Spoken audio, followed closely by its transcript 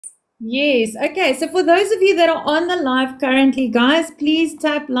Yes. Okay. So for those of you that are on the live currently, guys, please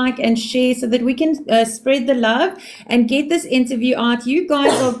tap like and share so that we can spread the love and get this interview out. You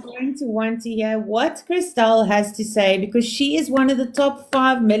guys are going to want to hear what Cristelle has to say because she is one of the top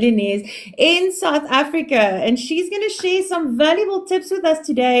 5 millionaires in South Africa, and she's going to share some valuable tips with us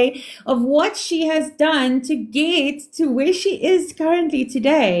today of what she has done to get to where she is currently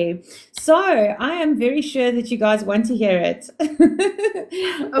today. So I am very sure that you guys want to hear it.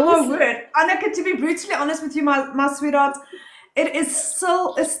 Oh my Awesome. word. Anneke, to be brutally honest with you, my sweetheart, it's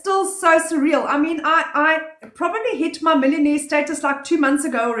still so surreal. I mean, I probably hit my millionaire status like 2 months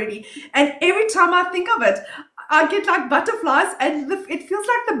ago already. And every time I think of it, I get like butterflies and it feels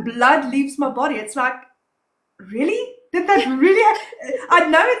like the blood leaves my body. It's like, really? Did that really I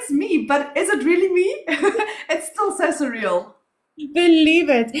know it's me, but is it really me? It's still so surreal. Believe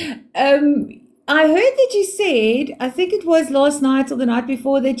it. I heard that you said, I think it was last night or the night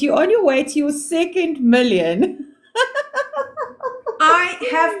before, that you're on your way to your second million. I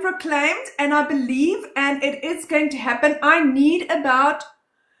have proclaimed and I believe, and it is going to happen. I need about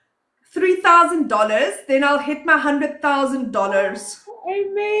 $3,000, then I'll hit my $100,000.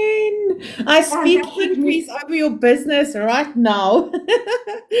 Amen. I And speak that would increase be, over your business right now.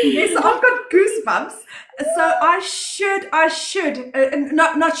 yes, I've got goosebumps. So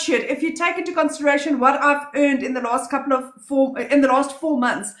not should. If you take into consideration what I've earned in the last in the last 4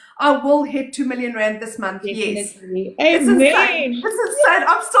 months, I will hit 2 million rand this month. Yes, Definitely. it's insane. Amen. It's insane.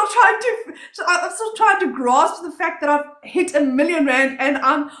 I'm still trying to grasp the fact that I've hit 1 million rand, and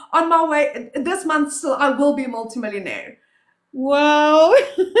I'm on my way. This month, still, I will be a multimillionaire. Wow.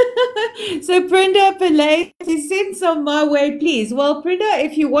 So Prinda Pillay, send some my way, please. Well, Prinda,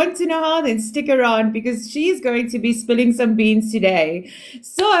 if you want to know how, then stick around because she's going to be spilling some beans today.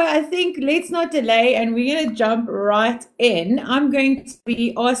 So I think let's not delay and we're going to jump right in. I'm going to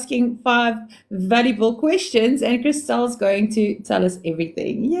be asking 5 valuable questions and Cristelle's going to tell us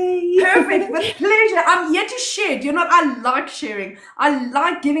everything. Yay. Perfect, with pleasure. I'm here to share. Do you know what? I like sharing. I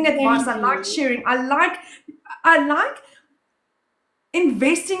like giving advice. Thank I like you. sharing. I like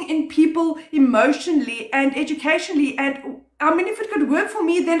investing in people emotionally and educationally. And I mean, if it could work for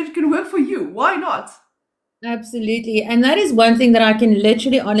me, then it can work for you. Why not? Absolutely. And that is one thing that I can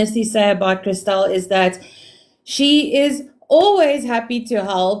literally honestly say about Cristelle is that she is always happy to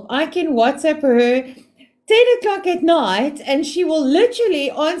help. I can WhatsApp her 10 o'clock at night and she will literally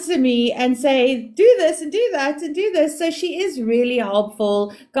answer me and say, do this and do that and do this. So she is really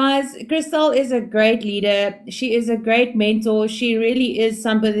helpful. Guys, Cristelle is a great leader. She is a great mentor. She really is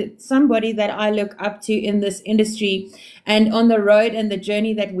somebody that I look up to in this industry and on the road and the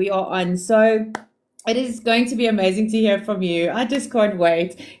journey that we are on. So it is going to be amazing to hear from you. I just can't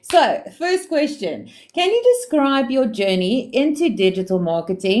wait. So, first question. Can you describe your journey into digital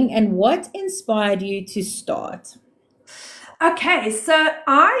marketing and what inspired you to start? Okay, so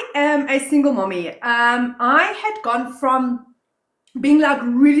I am a single mommy. I had gone from being like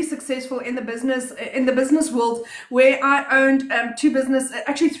really successful in the business world, where I owned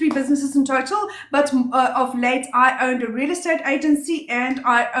actually three businesses in total, but of late I owned a real estate agency and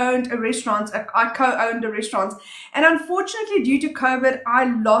I owned a restaurant. I co-owned a restaurant, and unfortunately due to COVID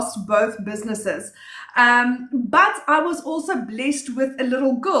I lost both businesses. But I was also blessed with a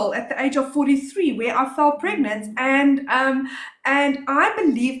little girl at the age of 43, where I fell pregnant, and I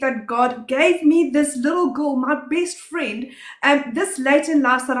believe that God gave me this little girl, my best friend, this late in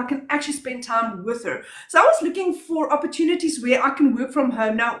life, so that I can actually spend time with her. So I was looking for opportunities where I can work from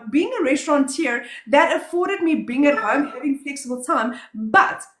home. Now, being a restaurateur, that afforded me being at home, having flexible time,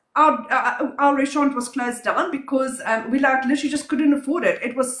 but our restaurant was closed down because we like literally just couldn't afford it.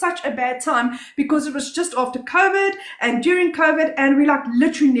 It was such a bad time because it was just after COVID and during COVID, and we like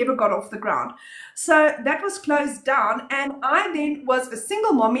literally never got off the ground. So that was closed down, and I then was a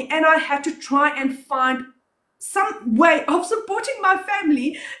single mommy, and I had to try and find some way of supporting my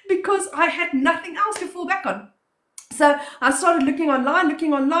family because I had nothing else to fall back on. So I started looking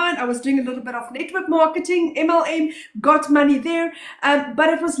online. I was doing a little bit of network marketing, MLM, got money there, but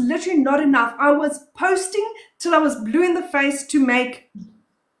it was literally not enough. I was posting till I was blue in the face to make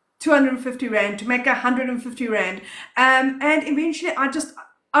 250 Rand, to make 150 Rand. And eventually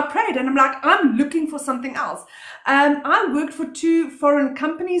I prayed and I'm like, I'm looking for something else. I worked for two foreign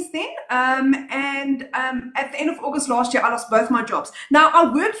companies then, and at the end of August last year, I lost both my jobs. Now,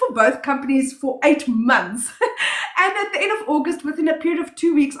 I worked for both companies for 8 months, and at the end of August, within a period of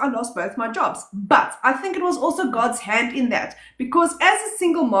 2 weeks, I lost both my jobs. But I think it was also God's hand in that, because as a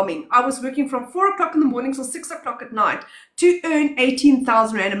single mommy, I was working from 4 o'clock in the morning till 6 o'clock at night to earn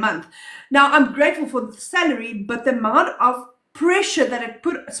 18,000 Rand a month. Now, I'm grateful for the salary, but the amount of pressure that it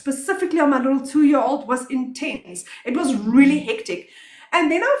put specifically on my little 2-year-old was intense. It was really hectic.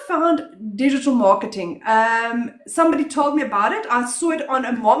 And then I found digital marketing. Somebody told me about it. I saw it on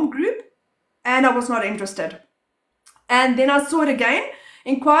a mom group and I was not interested. And then I saw it again,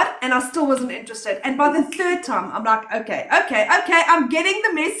 inquired, and I still wasn't interested. And by the third time, I'm like, okay, I'm getting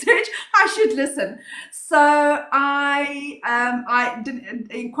the message. I should listen. So I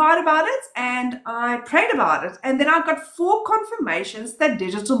inquired about it and I prayed about it. And then I got 4 confirmations that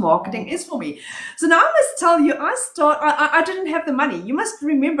digital marketing is for me. So now I must tell you, I didn't have the money. You must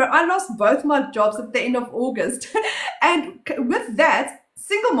remember, I lost both my jobs at the end of August. And with that,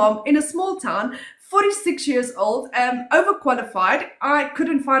 single mom in a small town, 46 years old, overqualified. I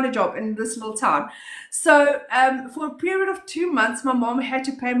couldn't find a job in this little town. So for a period of 2 months, my mom had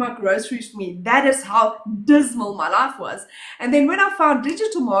to pay my groceries for me. That is how dismal my life was. And then when I found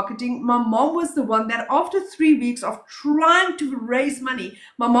digital marketing, my mom was the one that after 3 weeks of trying to raise money,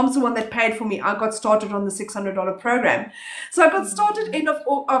 my mom's the one that paid for me. I got started on the $600 program. So I got started end of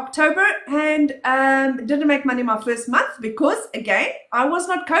October and didn't make money my first month because, again, I was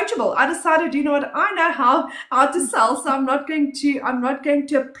not coachable. I decided, you know what, I know how to sell, so I'm not going to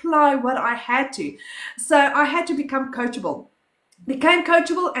apply what I had to. So I had to become coachable. Became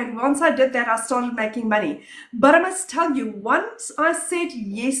coachable, and once I did that, I started making money. But I must tell you, once I said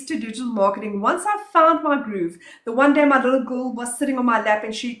yes to digital marketing, once I found my groove, the one day my little girl was sitting on my lap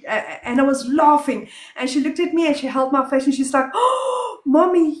and I was laughing, and she looked at me and she held my face and she's like, "Oh,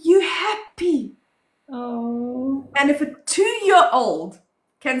 mommy, you happy?" Oh. And if a 2-year-old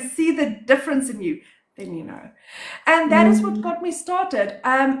can see the difference in you, then you know. And that is what got me started.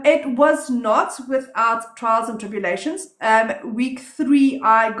 It was not without trials and tribulations. Week 3,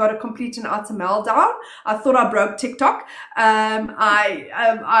 I got a complete and utter meltdown. I thought I broke TikTok.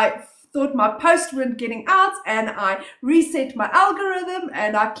 I thought my posts weren't getting out, and I reset my algorithm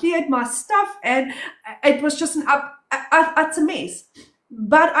and I cleared my stuff, and it was just an utter mess.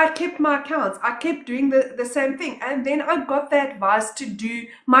 But I kept my accounts. I kept doing the same thing. And then I got the advice to do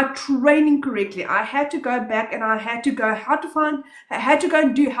my training correctly. I had to go back and I had to go how to find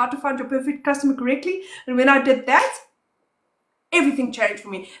your perfect customer correctly. And when I did that, everything changed for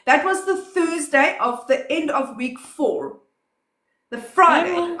me. That was the Thursday of the end of week 4. The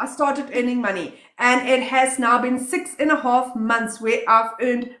Friday, I started earning money. And it has now been 6.5 months where I've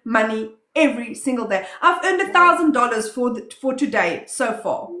earned money every single day. I've earned $1,000 for today so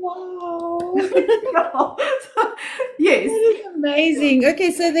far. Wow. Yes. That is amazing.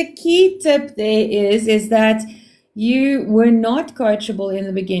 Okay, so the key tip there is that you were not coachable in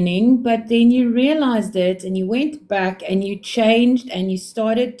the beginning, but then you realized it and you went back and you changed and you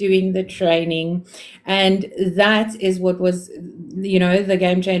started doing the training. And that is what was, the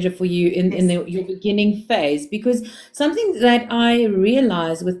game changer for you in your beginning phase. Because something that I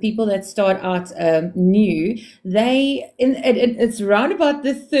realize with people that start out new, it's around about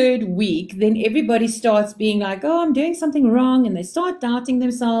the 3rd week, then everybody starts being like, oh, I'm doing something wrong. And they start doubting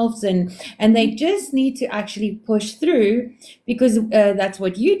themselves and they just need to actually push through, because that's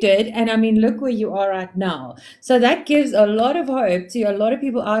what you did. And I mean, look where you are right now. So that gives a lot of hope to a lot of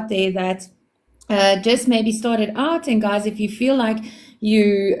people out there that just maybe started out. And guys, if you feel like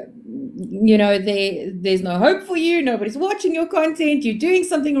there's no hope for you, nobody's watching your content, you're doing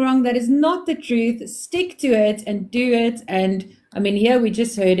something wrong, that is not the truth. Stick to it and do it. And I mean, here we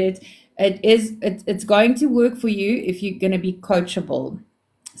just heard it. It's going to work for you if you're going to be coachable.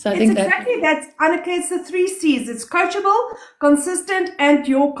 So I think exactly that's Anneke. It's the 3 C's. It's coachable, consistent, and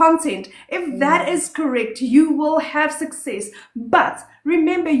your content. If that is correct, you will have success. But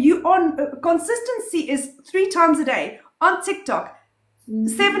remember, consistency is 3 times a day on TikTok,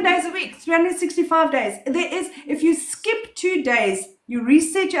 7 days a week, 365 days. If you skip 2 days, you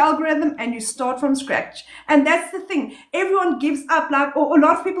reset your algorithm and you start from scratch. And that's the thing. Everyone gives up, or a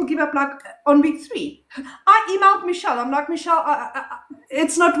lot of people give up on week 3. I emailed Michelle. I'm like, Michelle,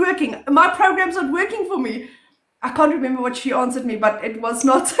 it's not working. My program's not working for me. I can't remember what she answered me, but it was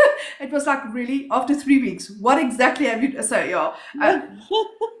not, it was like, really, after 3 weeks, what exactly have you, so yeah.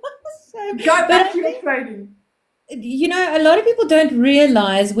 Go back to your training. A lot of people don't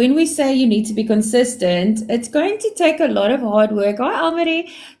realize when we say you need to be consistent, it's going to take a lot of hard work,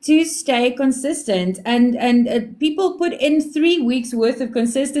 to stay consistent. And people put in 3 weeks worth of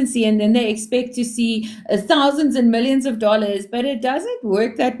consistency and then they expect to see thousands and millions of dollars, but it doesn't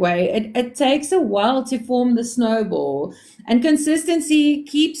work that way. It takes a while to form the snowball, and consistency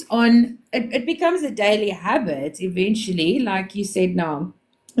keeps on. It becomes a daily habit eventually, like you said now.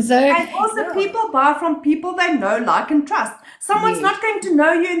 And also people buy from people they know, like, and trust. Someone's not going to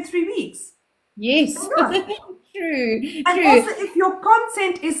know you in 3 weeks. Yes. True, And true. also, if your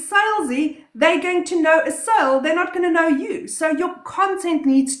content is salesy, they're going to know a sale. They're not going to know you. So your content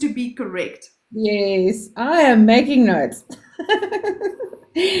needs to be correct. Yes, I am making notes.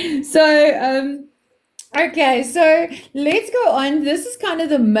 So, okay, so let's go on. This is kind of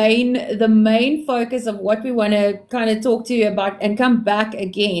the main focus of what we want to kind of talk to you about and come back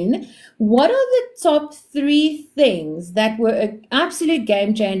again. What are the top three things that were an absolute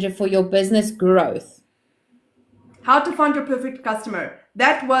game changer for your business growth? How to find your perfect customer.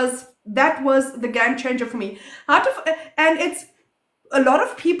 That was the game changer for me. And it's a lot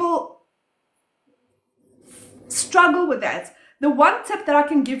of people struggle with that. The one tip that I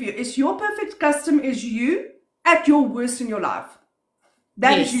can give you is your perfect customer is you at your worst in your life.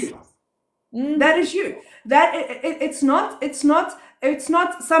 That is Yes. you. That is you. It's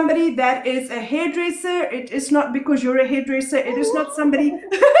not somebody that is a hairdresser. It is not because you're a hairdresser. It is not somebody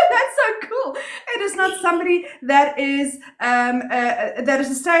that's so cool. It is not somebody that is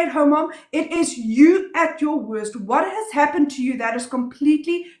a stay-at-home mom. It is you at your worst. What has happened to you that has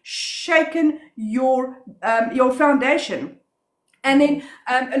completely shaken your foundation? And then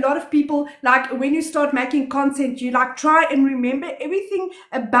a lot of people, like when you start making content, you like try and remember everything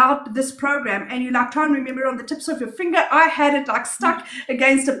about this program, and you like try and remember it on the tips of your finger. I had it like stuck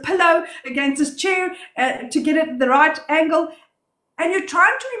against a pillow, against a chair to get it the right angle. And you're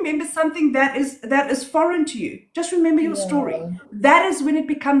trying to remember something that is foreign to you. Just remember your story. Yeah. That is when it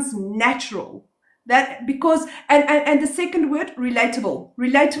becomes natural. That because and the second word, relatable.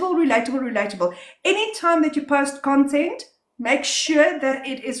 Anytime that you post content, make sure that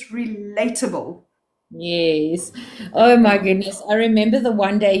it is relatable. Yes. Oh my goodness. I remember the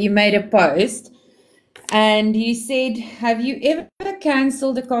one day you made a post and you said, have you ever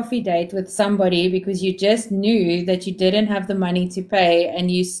canceled a coffee date with somebody because you just knew that you didn't have the money to pay and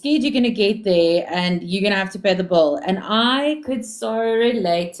you scared you're going to get there and you're going to have to pay the bill? And I could so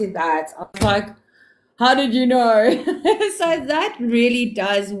relate to that. I was like, how did you know? So that really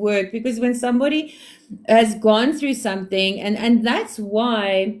does work because when somebody has gone through something, and that's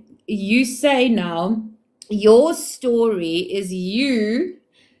why you say now your story is you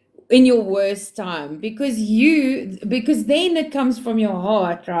in your worst time because then it comes from your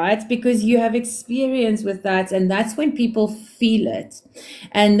heart, right? Because you have experience with that, and that's when people feel it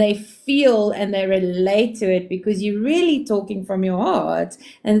and they feel and they relate to it because you're really talking from your heart.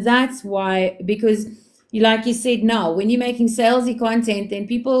 And that's why, because like you said, now when you're making salesy content, then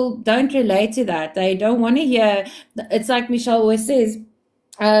people don't relate to that. They don't want to hear. It's like Michelle always says,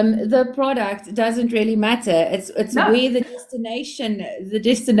 the product doesn't really matter. It's No. where the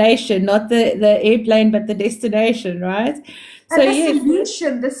destination, not the airplane, but the destination, right? So And yes,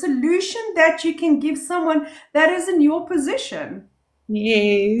 the solution that you can give someone that is in your position.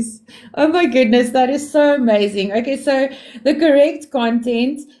 yes. Oh my goodness, that is so amazing. Okay, so the correct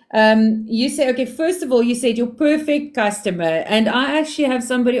content. You say, okay, first of all, you said your perfect customer. And I actually have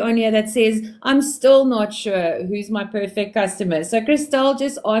somebody on here that says, I'm still not sure who's my perfect customer. So Cristelle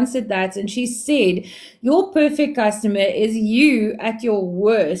just answered that and she said, your perfect customer is you at your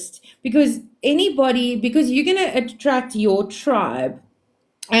worst because because you're going to attract your tribe.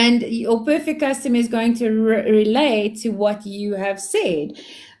 And your perfect customer is going to relate to what you have said.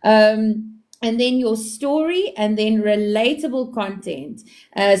 And then your story, and then relatable content.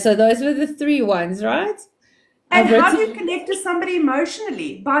 So those were the three ones, right? And I've how do you written, connect to somebody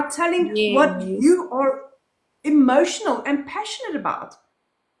emotionally? By telling what yes, you are emotional and passionate about.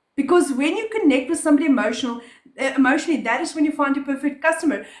 Because when you connect with somebody emotionally, that is when you find your perfect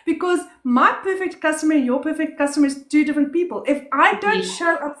customer. Because my perfect customer and your perfect customer is two different people. If I don't yes,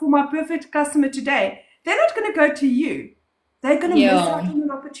 show up for my perfect customer today, they're not going to go to you. They're going to miss out yeah. on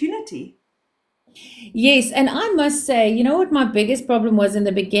an opportunity. Yes, and I must say, you know what my biggest problem was in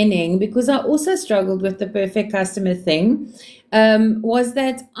the beginning, because I also struggled with the perfect customer thing, was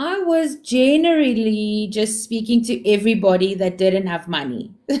that I was generally just speaking to everybody that didn't have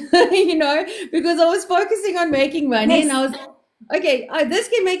money, because I was focusing on making money and Yes. I was okay, this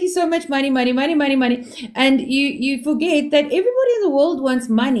can make you so much money, money, money, money, money, and you forget that everybody in the world wants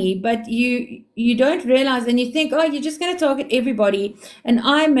money, but you don't realize, and you think, oh, you're just going to target everybody. And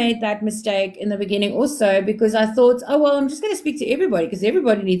I made that mistake in the beginning also because I thought, oh well, I'm just going to speak to everybody because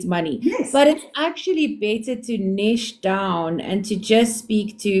everybody needs money. Yes. But it's actually better to niche down and to just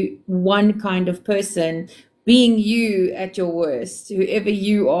speak to one kind of person, being you at your worst, whoever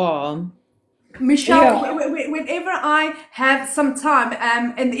you are. Michelle, Yeah. whenever I have some time,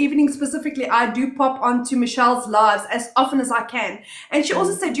 in the evening specifically, I do pop onto Michelle's lives as often as I can. And she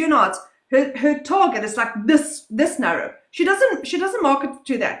also said, you know what, her target is like this narrow. She doesn't market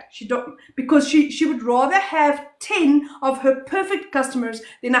to that. She don't, because she would rather have 10 of her perfect customers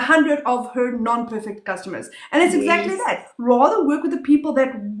than 100 of her non-perfect customers. And it's exactly Yes. that. Rather work with the people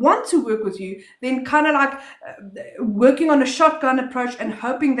that want to work with you than kind of like working on a shotgun approach and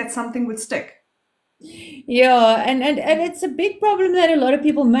hoping that something would stick. Yeah, and it's a big problem that a lot of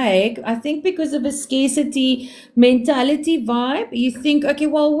people make. I think because of a scarcity mentality vibe, you think, okay,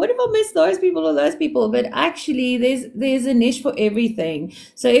 well, what if I miss those people or those people? But actually, there's a niche for everything.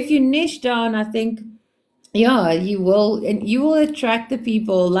 So if you niche down, I think, yeah, you will, and you will attract the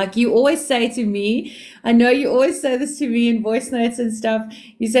people. Like you always say to me, I know you always say this to me in voice notes and stuff.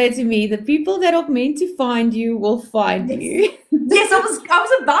 You say to me, the people that are meant to find you will find Yes. you. Yes, I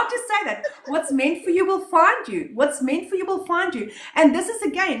was about to say that. What's meant for you will find you. What's meant for you will find you. And this is,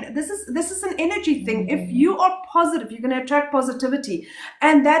 again, this is an energy thing. If you are positive, you're going to attract positivity.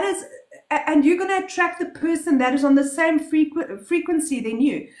 And that is, and you're going to attract the person that is on the same frequency than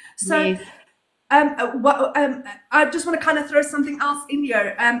you. So Yes. I just want to kind of throw something else in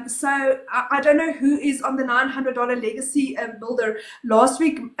here. So I don't know who is on the $900 legacy builder. Last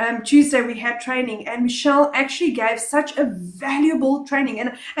week, Tuesday, we had training, and Michelle actually gave such a valuable training.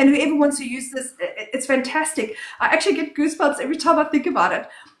 And whoever wants to use this, it's fantastic. I actually get goosebumps every time I think about it.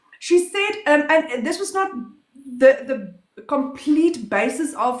 She said, and this was not the complete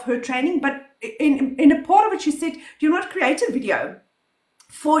basis of her training, but in a part of it, she said, do not create a video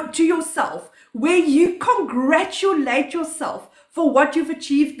to yourself where you congratulate yourself for what you've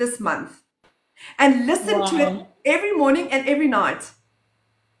achieved this month, and listen to it Wow. every morning and every night.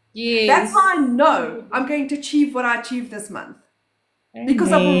 That's how Yes. I know I'm going to achieve what I achieved this month,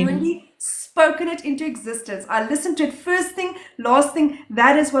 because I've Amen. already spoken it into existence. I listen to it first thing, last thing.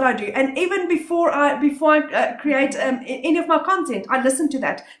 That is what I do. And even before I create any of my content, I listen to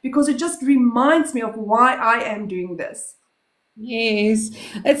that, because it just reminds me of why I am doing this. Yes,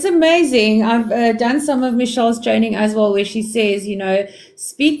 it's amazing. I've done some of Michelle's training as well, where she says,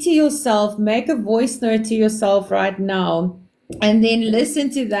 speak to yourself, make a voice note to yourself right now, and then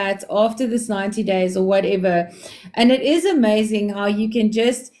listen to that after this 90 days or whatever. And it is amazing how you can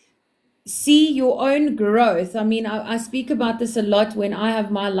just see your own growth. I mean, I speak about this a lot when I have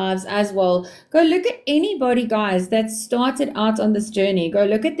my lives as well. Go look at anybody, guys, that started out on this journey. Go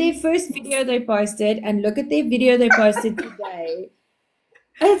look at their first video they posted and look at their video they posted today.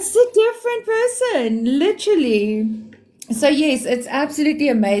 It's a different person, literally. So yes, it's absolutely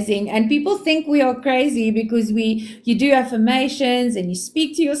amazing. And people think we are crazy because you do affirmations and you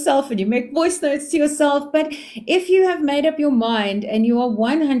speak to yourself and you make voice notes to yourself. But if you have made up your mind and you are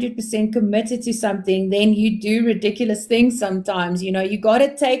 100% committed to something, then you do ridiculous things sometimes. You got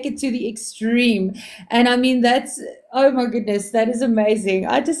to take it to the extreme. And I mean, oh my goodness, that is amazing.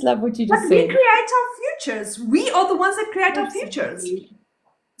 I just love what you But just we said. create our futures. We are the ones that create our futures. Absolutely.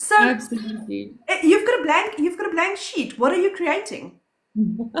 So Absolutely. you've got a blank sheet. What are you creating?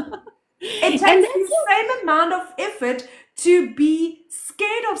 It takes And the same amount of effort to be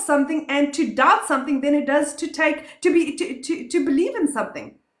scared of something and to doubt something than it does to believe in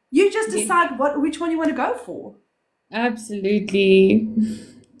something. You just yes, decide which one you want to go for. absolutely.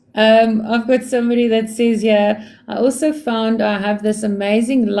 I've got somebody that says here, I also found I have this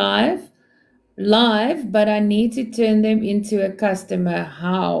amazing live, but I need to turn them into a customer.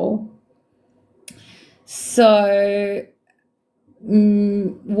 How? So,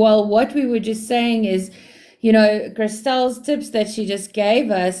 well, what we were just saying is, Cristelle's tips that she just gave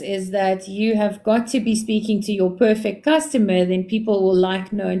us is that you have got to be speaking to your perfect customer, then people will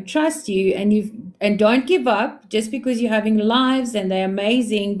like, know, and trust you. And don't give up just because you're having lives and they're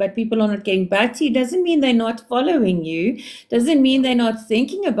amazing, but people are not getting back to you. Doesn't mean they're not following you. Doesn't mean they're not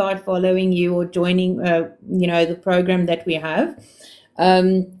thinking about following you or joining, the program that we have.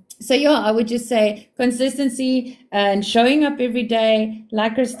 So yeah, I would just say consistency and showing up every day,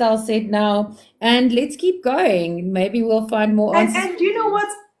 like Cristelle said now, and let's keep going. Maybe we'll find more answers. And you know what?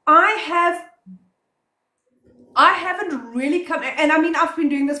 I haven't really come, and I mean, I've been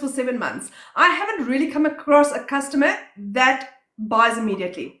doing this for 7 months. I haven't really come across a customer that buys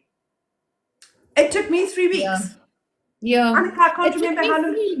immediately. It took me 3 weeks. Yeah. Anneke, I can't It took remember me how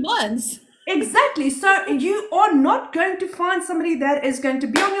long. 3 months. Exactly. So you are not going to find somebody that is going to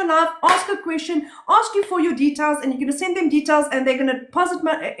be on your live, ask a question, ask you for your details, and you're going to send them details, and they're going to deposit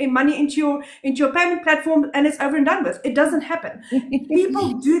money into your payment platform, and it's over and done with. It doesn't happen.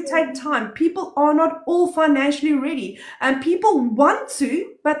 People do take time. People are not all financially ready, and people want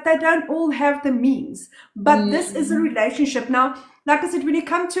to, but they don't all have the means. But this is a relationship. Now, like I said, when you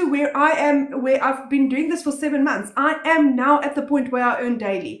come to where I am, where I've been doing this for 7 months, I am now at the point where I earn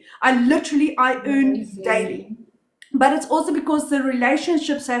daily. I earn daily. but it's also because the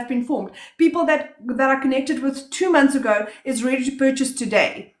relationships have been formed. People that are connected with 2 months ago is ready to purchase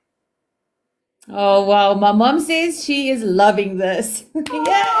today. Oh, wow. My mom says she is loving this. Yay.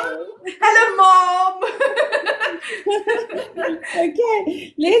 Hello, mom.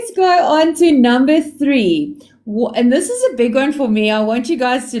 Okay, let's go on to number 3. And this is a big one for me. I want you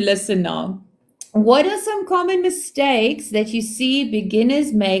guys to listen now. What are some common mistakes that you see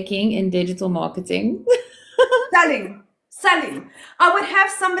beginners making in digital marketing? Selling. I would have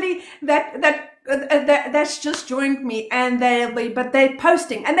somebody that's just joined me, and they're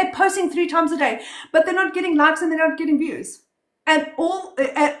posting, and they're posting 3 times a day, but they're not getting likes and they're not getting views, and all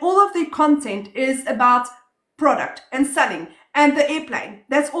of their content is about product and selling and the airplane.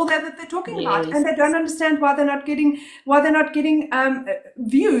 That's all that they're talking about, and they don't understand why they're not getting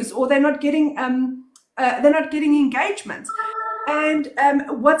views, or they're not getting engagement. And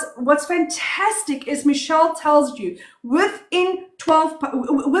what's fantastic is Michelle tells you within 3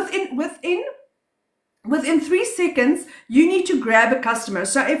 seconds you need to grab a customer.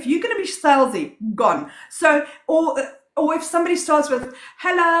 So if you're going to be salesy, gone. So or if somebody starts with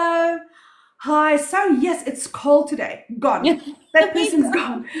hello, hi, so yes, it's cold today, gone. That person's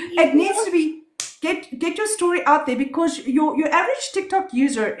gone. It needs to be get your story out there, because your average TikTok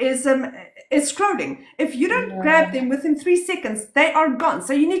user is scrolling. If you don't grab them within 3 seconds, they are gone.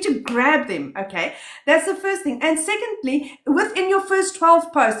 So you need to grab them. Okay, that's the first thing. And secondly, within your first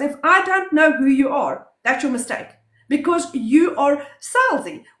 12 posts, if I don't know who you are, that's your mistake, because you are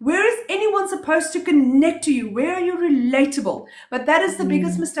salesy. Where is anyone supposed to connect to you? Where are you relatable? But that is the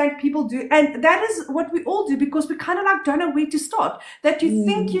biggest mistake people do, and that is what we all do, because we kind of like don't know where to start. That you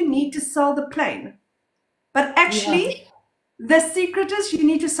think you need to sell the plane, but actually the secret is you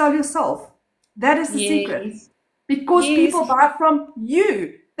need to sell yourself. That is the secret, because people buy from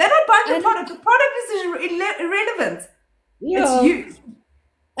you. They're not buying the product. The product is irrelevant. It's you.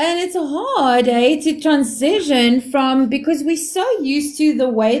 And it's hard, to transition from, because we're so used to the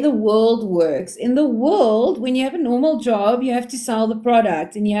way the world works. In the world, when you have a normal job, you have to sell the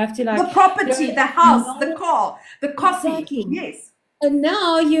product, and you have to the property, the house, the car, the coffee. Exactly. Yes. And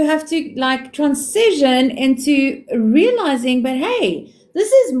now you have to transition into realizing, but hey, this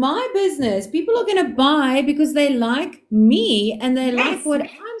is my business. People are going to buy because they like me, and they like what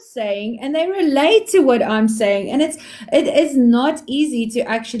I'm saying, and they relate to what I'm saying. And it is not easy to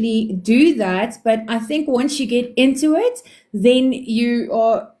actually do that. But I think once you get into it, then you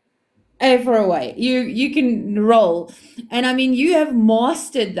are over away. You can roll. And I mean, you have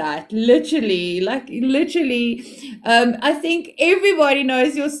mastered that, literally. I think everybody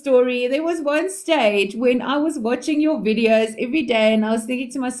knows your story. There was one stage when I was watching your videos every day, and I was thinking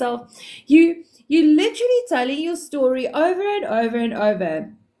to myself, you literally telling your story over and over and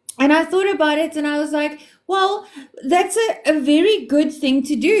over. And I thought about it, and I was like, well, that's a very good thing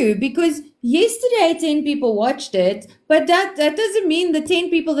to do, because yesterday 10 people watched it, but that doesn't mean the 10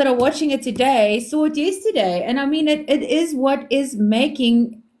 people that are watching it today saw it yesterday. And I mean, it is what is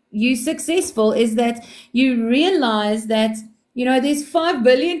making you successful, is that you realize that, there's 5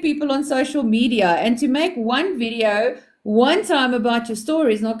 billion people on social media, and to make one video one time about your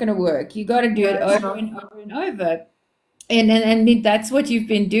story is not going to work. You got to do it over and over and over. And that's what you've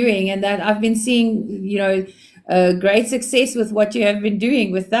been doing, and that I've been seeing, great success with what you have been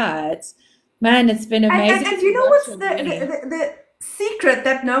doing with that. Man, it's been amazing. And you know what's the secret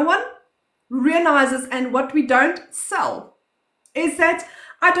that no one realizes, and what we don't sell, is that,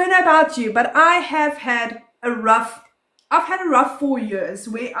 I don't know about you, but I've had a rough 4 years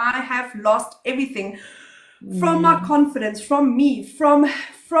where I have lost everything, from my confidence, from me, from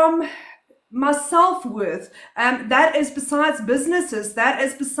my self-worth. That is besides businesses, that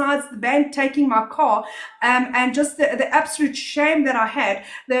is besides the bank taking my car, and just the absolute shame that I had,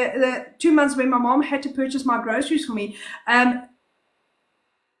 the 2 months when my mom had to purchase my groceries for me.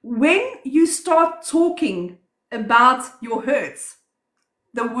 When you start talking about your hurts,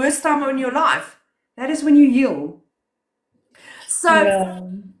 the worst time in your life, that is when you heal. So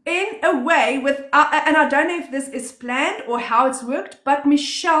in a way, and I don't know if this is planned or how it's worked, but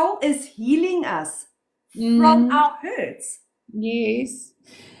Michelle is healing us from our hurts.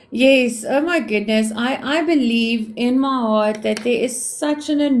 Yes. Oh my goodness. I believe in my heart that there is such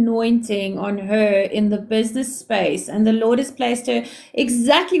an anointing on her in the business space, and the Lord has placed her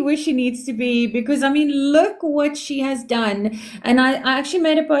exactly where she needs to be, because I mean, look what she has done. And I actually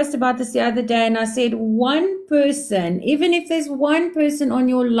made a post about this the other day, and I said, one person, even if there's one person on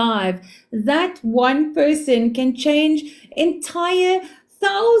your live, that one person can change entire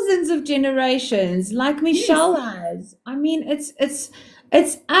thousands of generations, like Michelle has. I mean, it's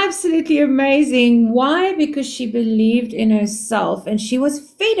It's absolutely amazing. Why? Because she believed in herself and she was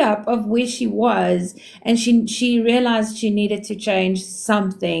fed up of where she was, and she realized she needed to change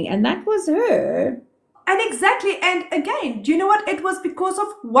something, and that was her. And exactly, and again, do you know what? It was because of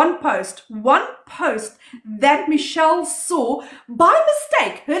one post that Michelle saw by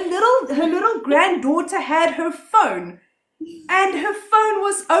mistake. Her little granddaughter had her phone, and her phone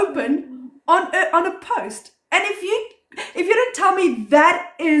was open on a post. And if you don't tell me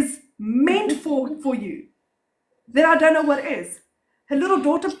that is meant for you, then I don't know what is. Her little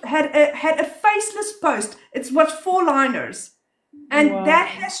daughter had a faceless post. It's what, 4-liners, and Wow. that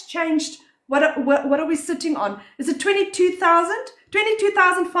has changed. What are we sitting on? Is it 22,000?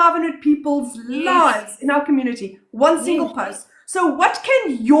 22,500 people's lives in our community. One single Yes. post. So what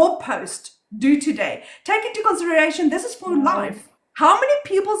can your post do today? Take into consideration, this is for life. How many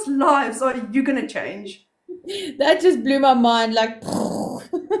people's lives are you going to change? That just blew my mind. Like,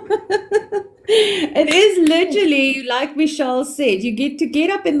 it is literally like Michelle said, you get to get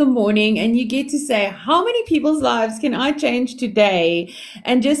up in the morning and you get to say, how many people's lives can I change today?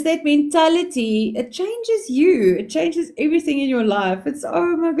 And just that mentality, it changes you. It changes everything in your life. It's,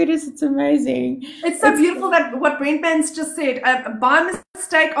 oh my goodness, it's amazing. It's so beautiful that what Brent Mans just said, by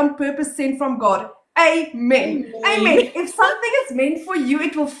mistake, on purpose, sent from God. Amen. Amen. If something is meant for you,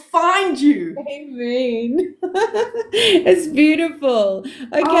 it will find you. Amen. It's beautiful.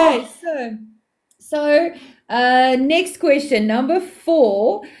 Okay, so next question, number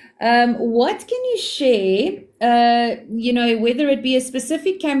 4. What can you share, whether it be a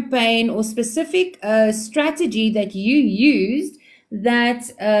specific campaign or specific strategy that you used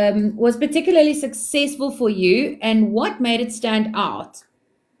that was particularly successful for you, and what made it stand out?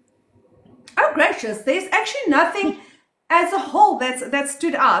 Oh gracious, there's actually nothing as a whole that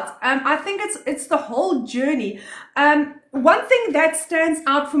stood out. I think it's the whole journey. One thing that stands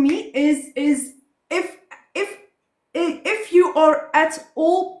out for me is if you are at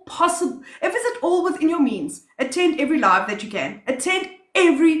all possible, if it's at all within your means, attend every live that you can. Attend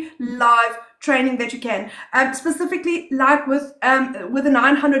every live training that you can. Specifically, like with the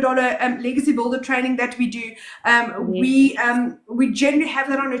 $900 legacy builder training that we do, we generally have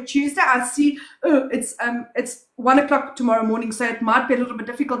that on a Tuesday. I see, it's 1 o'clock tomorrow morning, so it might be a little bit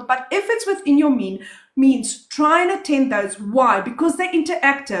difficult. But if it's within your means, try and attend those. Why? Because they're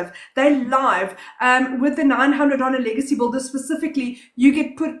interactive, they're live. With the $900 legacy builder specifically, you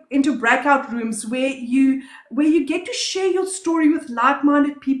get put into breakout rooms where you get to share your story with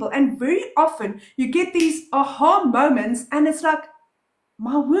like-minded people, and very often you get these aha moments, and it's like,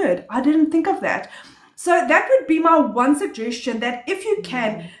 my word, I didn't think of that. So that would be my one suggestion, that if you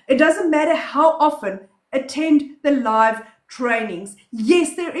can, it doesn't matter how often, attend the live trainings.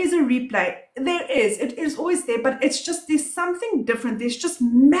 Yes, there is a replay. It is always there, but it's just, there's something different. There's just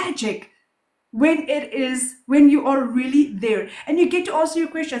magic when you are really there and you get to answer your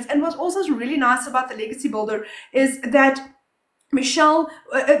questions. And what's also really nice about the legacy builder is that Michelle,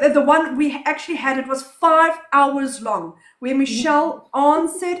 the one we actually had, it was 5 hours long, where Michelle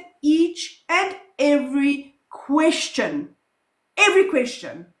answered each and every question. Every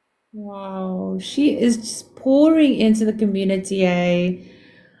question. Wow, she is just pouring into the community, eh?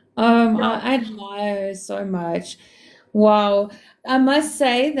 I admire her so much. Wow. I must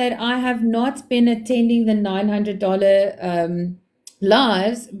say that I have not been attending the $900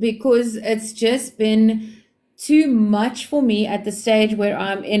 lives because it's just been too much for me at the stage where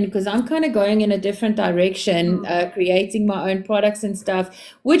I'm in, because I'm kind of going in a different direction, creating my own products and stuff,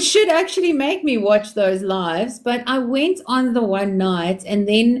 which should actually make me watch those lives. But I went on the one night, and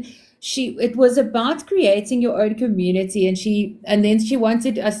then it was about creating your own community, and then she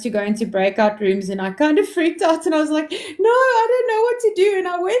wanted us to go into breakout rooms, and I kind of freaked out, and I was like, no, I don't know what to do, and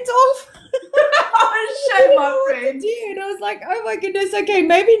I went off. Shame, my friend. And I was like, oh my goodness, okay,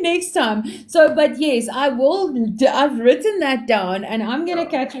 maybe next time. So, but yes, I will. I've written that down, and I'm going to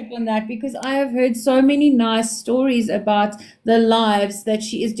catch up on that, because I have heard so many nice stories about the lives that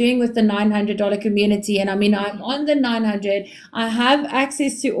she is doing with the $900 community. And I mean, I'm on the 900. I have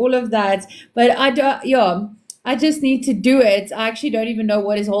access to all of that, but I just need to do it. I actually don't even know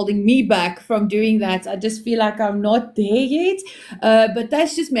what is holding me back from doing that. I just feel like I'm not there yet. But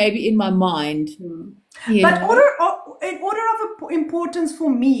that's just maybe in my mind. But in order of importance for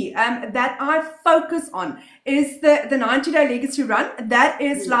me, that I focus on is the 90-day legacy run. That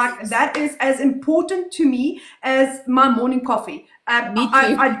is that is as important to me as my morning coffee.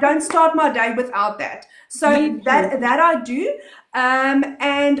 I don't start my day without that. So that I do.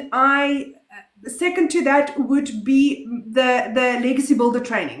 And second to that would be the legacy builder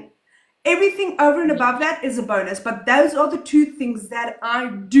training. Everything over and above that is a bonus, but those are the two things that I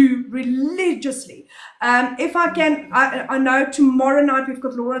do religiously. If I can, I know tomorrow night we've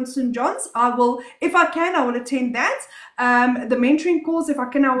got Laura and St. John's. I will, if I can, I will attend that. The mentoring course, if I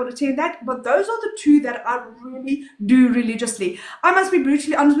can, I will attend that. But those are the two that I really do religiously. I must be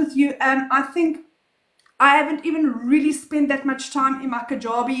brutally honest with you. I think I haven't even really spent that much time in my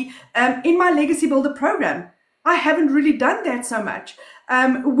Kajabi, in my Legacy Builder program. I haven't really done that so much,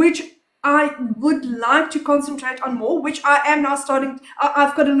 which I would like to concentrate on more, which I am now starting.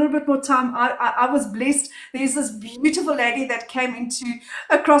 I've got a little bit more time. I was blessed. There's this beautiful lady that came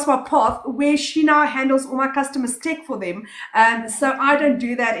across my path where she now handles all my customers' tech for them. So I don't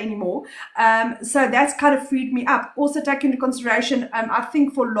do that anymore. So that's kind of freed me up. Also take into consideration, I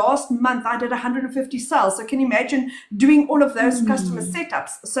think for last month I did 150 sales. So can you imagine doing all of those customer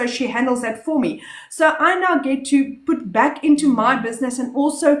setups? So she handles that for me. So I now get to put back into my business and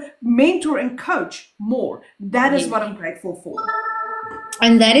also mentor and coach more. That is what I'm grateful for.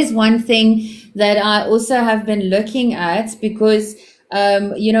 And that is one thing that I also have been looking at, because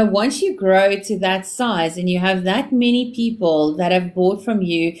you know, once you grow to that size and you have that many people that have bought from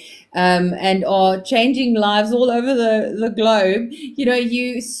you and are changing lives all over the globe, you know,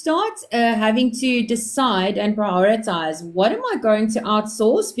 you start having to decide and prioritize, what am I going to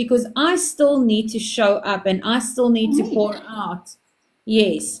outsource, because I still need to show up and I still need to pour out.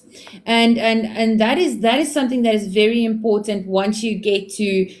 Yes. And that is something that is very important once you get to,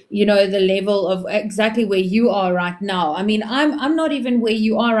 you know, the level of exactly where you are right now. I mean, I'm not even where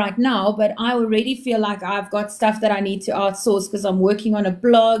you are right now, but I already feel like I've got stuff that I need to outsource because I'm working on a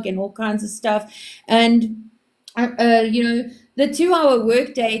blog and all kinds of stuff. And you know, the 2-hour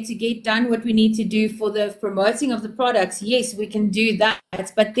workday to get done what we need to do for the promoting of the products, yes, we can do that.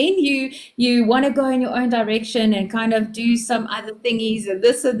 But then you want to go in your own direction and kind of do some other thingies and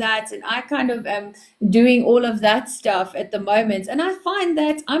this and that. And I kind of am doing all of that stuff at the moment. And I find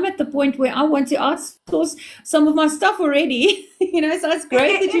that I'm at the point where I want to outsource some of my stuff already. You know, so it's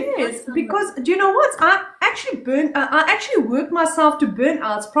great that you is, because do you know what? I actually worked myself to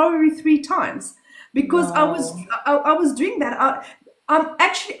burnout probably 3 times. Because Wow. I was doing that. I'm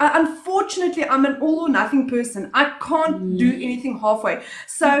actually, unfortunately, I'm an all or nothing person. I can't do anything halfway.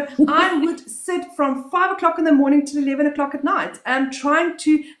 So I would sit from 5 o'clock in the morning till 11 o'clock at night, trying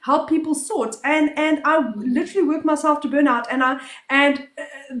to help people sort. And I literally worked myself to burn out. And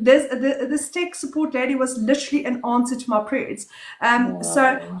this tech support lady was literally an answer to my prayers.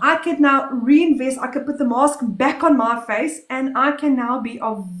 So I could now reinvest. I could put the mask back on my face, and I can now be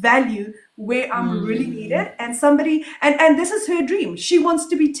of value where I'm really needed. And somebody, and this is her dream. She wants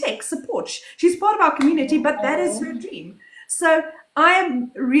to be tech support. She's part of our community, but that is her dream. So I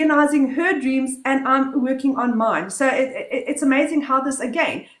am realizing her dreams and I'm working on mine. So it's amazing how this,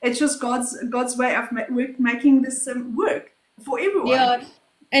 again, it's just God's way of making this work for everyone. Yeah.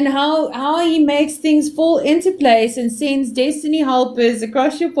 And how he makes things fall into place and sends destiny helpers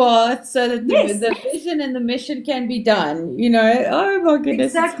across your path so that the vision and the mission can be done. You know, oh my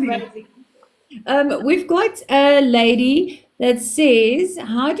goodness. Exactly. It's amazing. We've got a lady that says,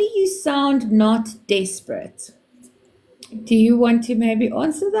 how do you sound not desperate? Do you want to maybe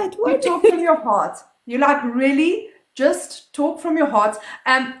answer that one? You talk from your heart. You like really just talk from your heart.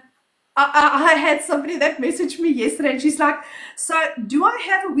 I had somebody that messaged me yesterday and she's like, so do I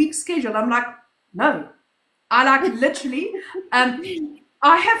have a week schedule? I'm like, no. I like literally,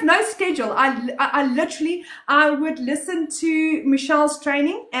 I have no schedule. I literally, I would listen to Michelle's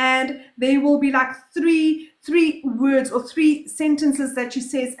training and there will be like three words or 3 sentences that she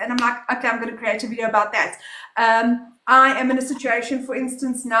says. And I'm like, okay, I'm going to create a video about that. I am in a situation, for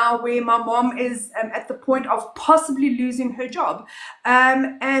instance, now where my mom is at the point of possibly losing her job.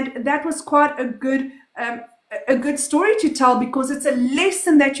 And that was quite a good story to tell, because it's a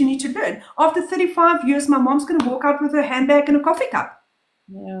lesson that you need to learn. After 35 years, my mom's going to walk out with her handbag and a coffee cup.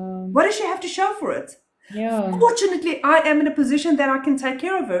 Yeah. What does she have to show for it? Yeah. Fortunately, I am in a position that I can take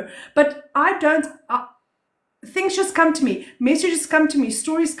care of her, but I don't. Things just come to me, messages come to me,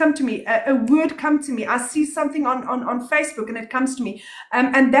 stories come to me, a word come to me. I see something on Facebook and it comes to me,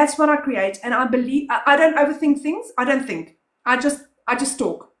 and that's what I create. And I believe I don't overthink things. I don't think. I just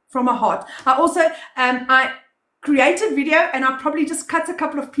talk from my heart. I also I create a video and I probably just cut a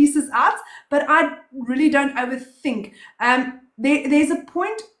couple of pieces out, but I really don't overthink. There's a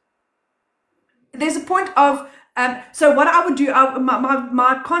point of, so what I would do,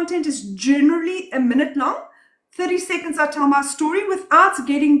 my content is generally a minute long. 30 seconds I tell my story without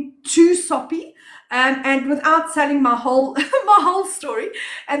getting too soppy, and without telling my whole story.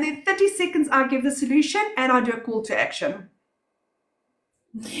 And then 30 seconds I give the solution and I do a call to action.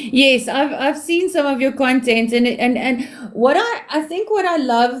 Yes, I've seen some of your content, and what I think what I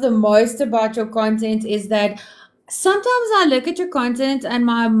love the most about your content is that sometimes I look at your content and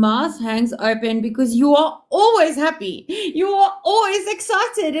my mouth hangs open because you are always happy. You are always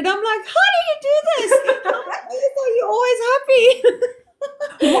excited, and I'm like, how do you do this? How are you always happy?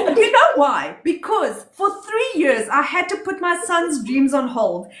 You know why? Because for 3 years I had to put my son's dreams on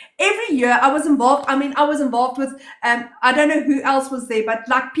hold. Every year I was involved. I mean, I was involved with I don't know who else was there, but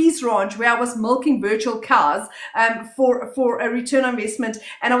like Peace Ranch, where I was milking virtual cows for a return on investment,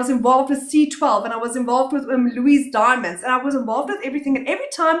 and I was involved with C12, and I was involved with Louise Diamonds, and I was involved with everything. And every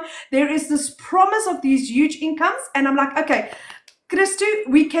time there is this promise of these huge incomes, and I'm like, okay, Christo,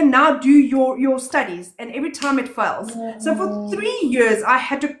 we can now do your studies, and every time it fails. So for 3 years, I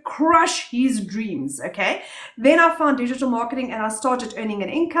had to crush his dreams. Okay, then I found digital marketing, and I started earning an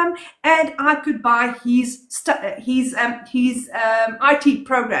income, and I could buy his IT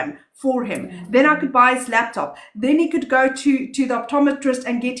program for him. Then I could buy his laptop. Then he could go to the optometrist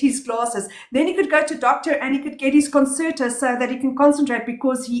and get his glasses. Then he could go to doctor and he could get his concerta so that he can concentrate,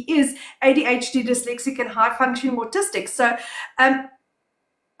 because he is ADHD, dyslexic, and high functioning autistic. So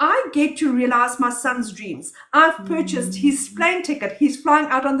I get to realize my son's dreams. I've purchased his plane ticket. He's flying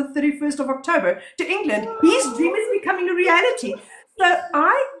out on the 31st of October to England. His dream is becoming a reality. So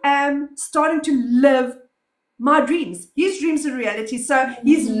I am starting to live my dreams. His dreams are reality. So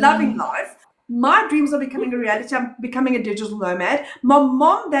he's loving life. My dreams are becoming a reality. I'm becoming a digital nomad. My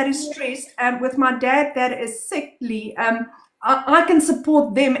mom that is stressed, with my dad that is sickly, I can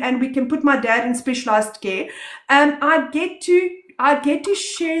support them, and we can put my dad in specialized care. I get to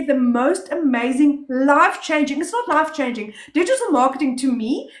share the most amazing, life-changing. It's not life-changing. Digital marketing to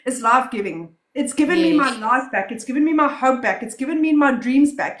me is life-giving. It's given me my life back. It's given me my hope back. It's given me my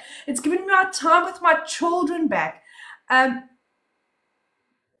dreams back. It's given me my time with my children back.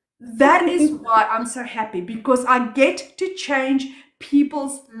 That is why I'm so happy, because I get to change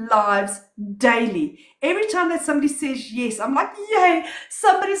people's lives daily. Every time that somebody says yes, I'm like, yay,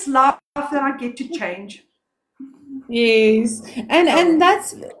 somebody's life that I get to change. Yes, and So,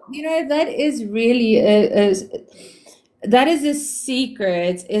 that's that is really that is a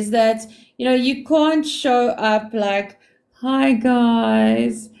secret, is that you can't show up like, hi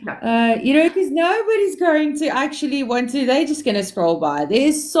guys, no. because nobody's going to actually want to. They're just going to scroll by.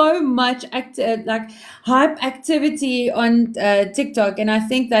 There's so much like hype activity on TikTok, and I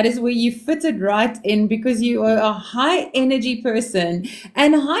think that is where you fitted right in, because you are a high energy person,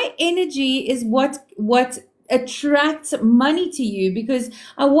 and high energy is what attracts money to you. Because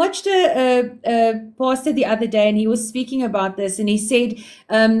I watched a pastor the other day, and he was speaking about this, and he said,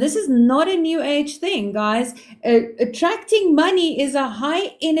 this is not a new age thing, guys. Attracting money is a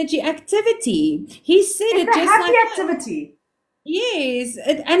high energy activity. He said It's it a just happy like that. activity. Yes,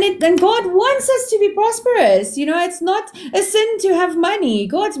 and God wants us to be prosperous. It's not a sin to have money.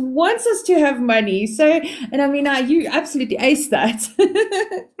 God wants us to have money. So, and I mean, you absolutely ace that.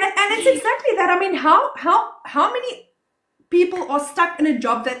 And it's exactly that. I mean, how many people are stuck in a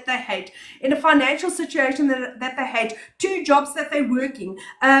job that they hate, in a financial situation that they hate, two jobs that they're working,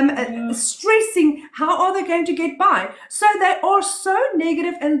 stressing, how are they going to get by? So they are so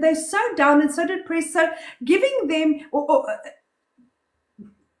negative, and they're so down and so depressed. So giving them,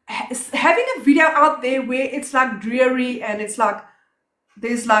 having a video out there where it's like dreary, and it's like,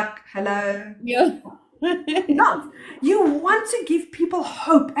 there's like, hello. Yeah. Not. You want to give people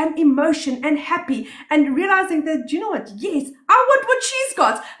hope and emotion and happy, and realizing that, you know what? Yes, I want what she's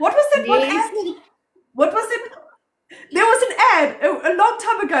got. What was that one Yes. ad? What was it? There was an ad a long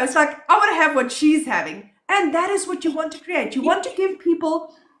time ago. It's like, I want to have what she's having. And that is what you want to create. You want to give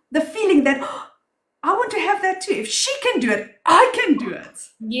people the feeling that, "Oh, I want to have that too. If she can do it, I can do it."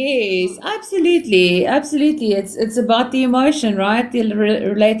 Yes, absolutely, absolutely. It's about the emotion, right? The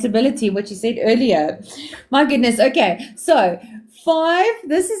relatability, what you said earlier. My goodness. Okay, so 5.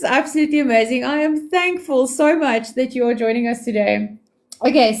 This is absolutely amazing. I am thankful so much that you are joining us today.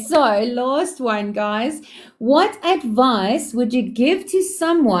 Okay, so last one, guys. What advice would you give to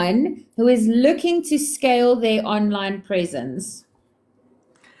someone who is looking to scale their online presence?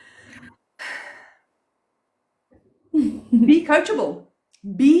 Be coachable.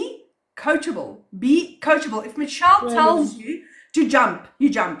 Be coachable. Be coachable. If Michelle tells Brilliant. you to jump, you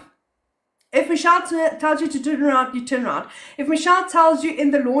jump. If Michelle tells you to turn around, you turn around. If Michelle tells you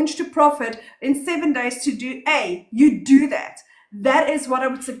in the launch to profit in 7 days to do A, you do that. That is what I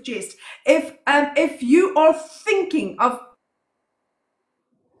would suggest. If you are thinking of,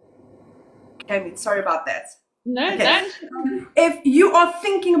 okay, sorry about that. No, Okay. don't. If you are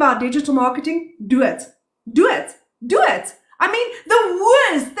thinking about digital marketing, do it. Do it. Do it. I mean, the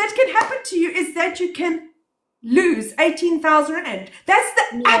worst that can happen to you is that you can lose 18,000 Rand. That's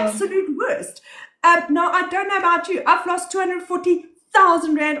the absolute worst. Now, I don't know about you. I've lost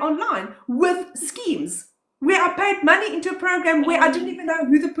 240,000 Rand online with schemes where I paid money into a program where I didn't even know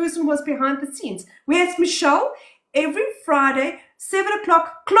who the person was behind the scenes. Whereas Michelle, every Friday, 7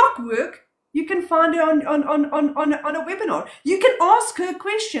 o'clock clockwork, you can find her on a webinar. You can ask her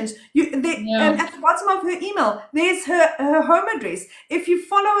questions. At the bottom of her email, there's her home address. If you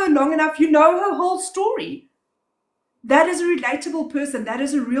follow her long enough, you know her whole story. That is a relatable person. That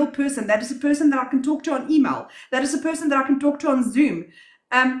is a real person. That is a person that I can talk to on email. That is a person that I can talk to on Zoom.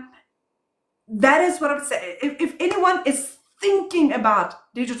 That is what I'm saying. If anyone is thinking about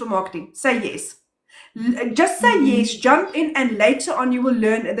digital marketing, say yes. Just say yes, jump in, and later on you will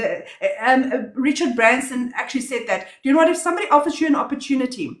learn. Richard Branson actually said that. Do you know what? If somebody offers you an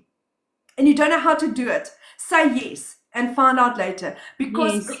opportunity and you don't know how to do it, say yes and find out later.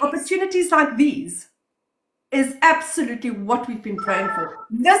 Because opportunities like these is absolutely what we've been praying for.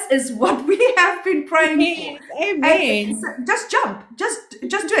 This is what we have been praying for. Amen. So just jump. Just do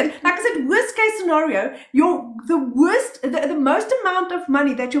it. Like I said, worst case scenario, the most amount of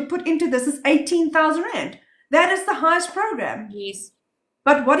money that you put into this is 18,000 Rand. That is the highest program. Yes.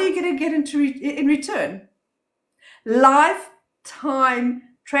 But what are you going to get in return? Lifetime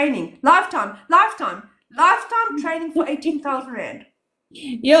training. Lifetime training for 18,000 Rand.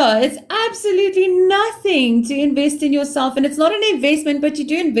 Yeah, it's absolutely nothing to invest in yourself. And it's not an investment, but you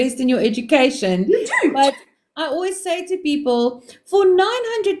do invest in your education. You do. But I always say to people, for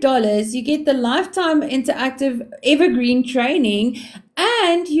 $900, you get the lifetime interactive evergreen training,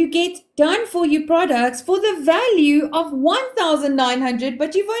 and you get done for you products for the value of 1,900,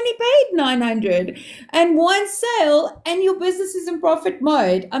 but you've only paid 900, and one sale, and your business is in profit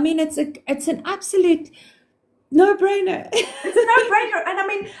mode. I mean, it's an absolute no-brainer. It's a no-brainer. And I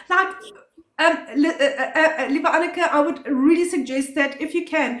mean, like, Lieve Anneke, I would really suggest that if you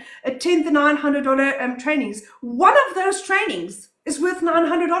can, attend the $900 trainings. One of those trainings is worth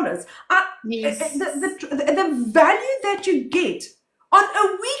 $900. Yes. The value that you get on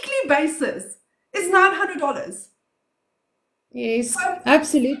a weekly basis is $900. Yes,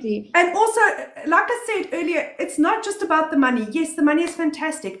 absolutely. And also, like I said earlier, it's not just about the money. Yes, the money is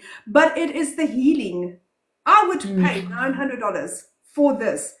fantastic, but it is the healing. I would pay $900 for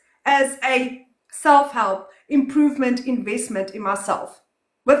this as a self-help improvement investment in myself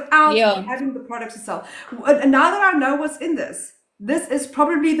without having the product to sell. And now that I know what's in this is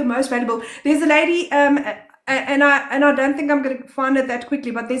probably the most valuable. There's a lady, and I don't think I'm going to find it that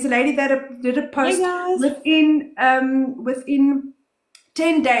quickly, but there's a lady that did a post within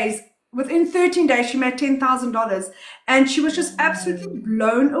 10 days. Within 13 days, she made $10,000, and she was just absolutely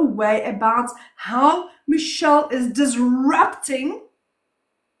blown away about how Michelle is disrupting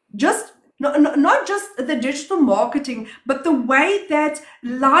not just the digital marketing, but the way that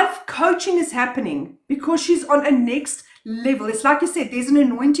life coaching is happening, because she's on a next level. It's like you said, there's an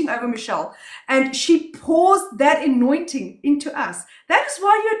anointing over Michelle, and she pours that anointing into us. That is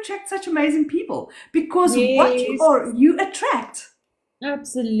why you attract such amazing people, because what you are, you attract.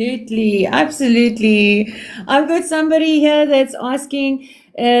 Absolutely, absolutely. I've got somebody here that's asking,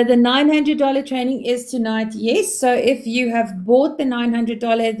 the $900 training is tonight. Yes, so if you have bought the $900,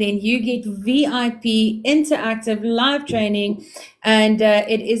 then you get VIP interactive live training, and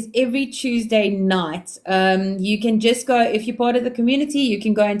it is every Tuesday night. You can just go, if you're part of the community, you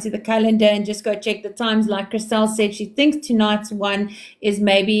can go into the calendar and just go check the times. Like Cristelle said, she thinks tonight's one is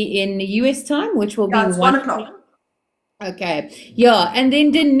maybe in US time, which will be 1 o'clock. Okay, yeah, and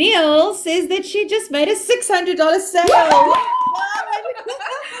then Danielle says that she just made a $600 sale.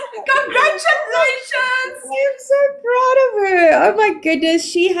 Congratulations! I'm so proud of her. Oh my goodness,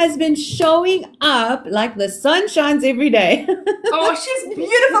 she has been showing up like the sun shines every day. Oh, she's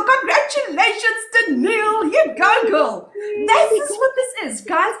beautiful. Congratulations, Danielle. You go, girl. This is what this is,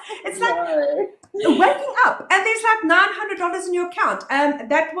 guys. It's like waking up, and there's like $900 in your account.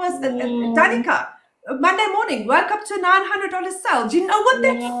 That was Danica. Monday morning, woke up to a $900 sale. Do you know what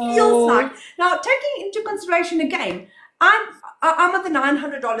that feels like? Now, taking into consideration again, I'm at the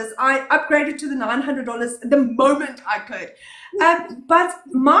 $900. I upgraded to the $900 the moment I could. But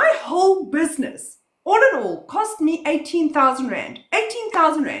my whole business, all in all, cost me 18,000 Rand.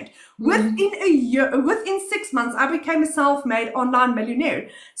 18,000 Rand. Within a year, within 6 months, I became a self-made online millionaire.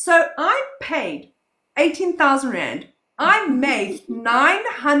 So I paid 18,000 Rand. I made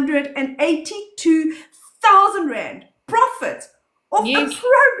 982,000 Rand profit of a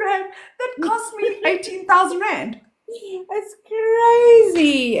program that cost me 18,000 Rand. It's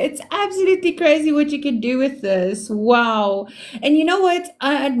crazy. It's absolutely crazy what you can do with this. Wow. And you know what?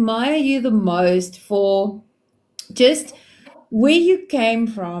 I admire you the most for just where you came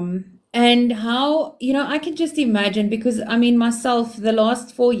from and how, I can just imagine because I mean, myself, the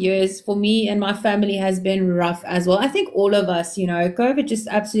last 4 years for me and my family has been rough as well. I think all of us, COVID just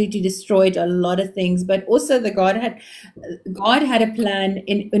absolutely destroyed a lot of things, but also God had a plan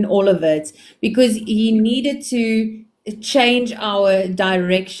in all of it because He needed to change our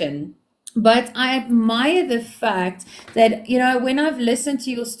direction. But I admire the fact that, when I've listened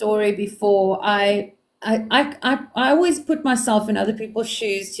to your story before, I always put myself in other people's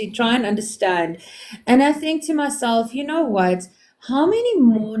shoes to try and understand. And I think to myself, you know what? How many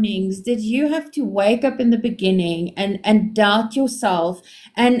mornings did you have to wake up in the beginning and doubt yourself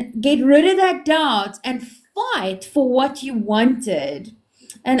and get rid of that doubt and fight for what you wanted?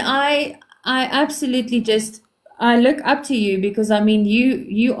 And I absolutely just I look up to you because I mean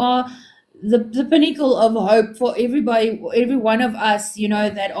you are the pinnacle of hope for everybody, every one of us,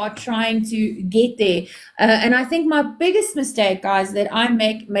 that are trying to get there. And I think my biggest mistake, guys, that I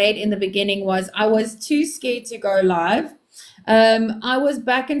made in the beginning was I was too scared to go live. I was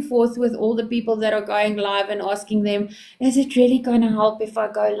back and forth with all the people that are going live and asking them, is it really going to help if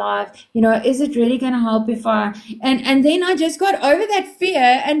I go live? Is it really going to help if and then I just got over that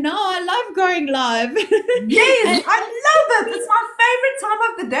fear and now I love going live. Yes, I love it. It's my favorite time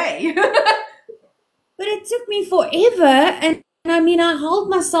of the day. But it took me forever. And I mean, I held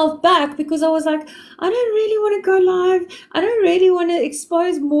myself back because I was like, I don't really want to go live. I don't really want to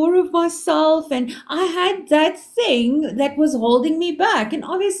expose more of myself. And I had that thing that was holding me back. And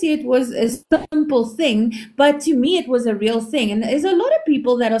obviously, it was a simple thing, but to me, it was a real thing. And there's a lot of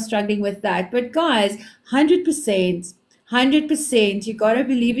people that are struggling with that. But guys, 100%, 100%, you got to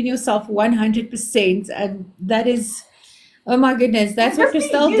believe in yourself 100%. And that is, oh my goodness, that's what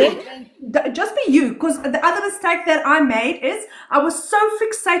Cristelle did. Just be you, because the other mistake that I made is I was so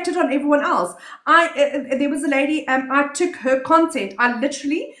fixated on everyone else. There was a lady, I took her content. I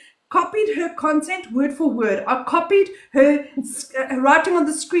literally copied her content word for word. I copied her writing on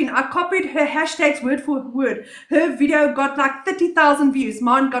the screen. I copied her hashtags word for word. Her video got like 30,000 views.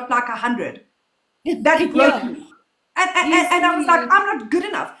 Mine got like 100. That broke me. And I was like, I'm not good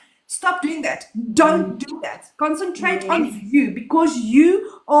enough. Stop doing that. Don't do that. Concentrate on you because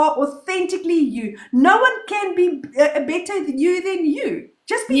you are authentically you. No one can be better than you.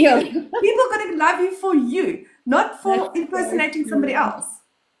 Just be you. People are going to love you for you, not for impersonating somebody else.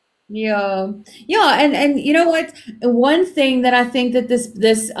 Yeah. And you know what? One thing that I think that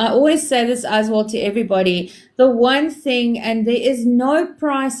this I always say this as well to everybody. The one thing, and there is no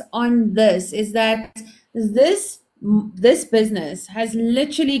price on this, is that this business has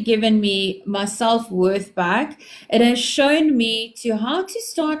literally given me my self-worth back. It has shown me to how to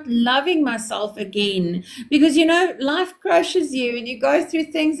start loving myself again, because life crushes you and you go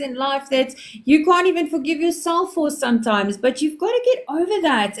through things in life that you can't even forgive yourself for sometimes, but you've got to get over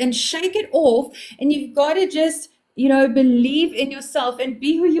that and shake it off, and you've got to just believe in yourself and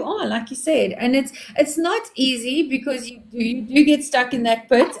be who you are, like you said. And it's not easy because you do get stuck in that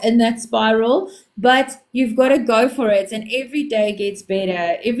pit and that spiral, but you've got to go for it. And every day gets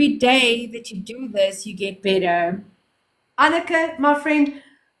better. Every day that you do this, you get better. Anneke, my friend,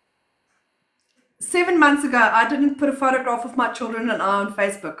 7 months ago, I didn't put a photograph of my children and I on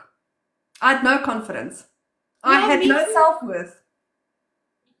Facebook. I had no confidence. I had no self-worth.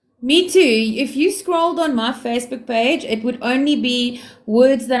 Me too. If you scrolled on my Facebook page, it would only be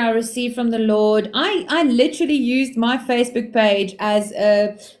words that I received from the Lord. I literally used my Facebook page as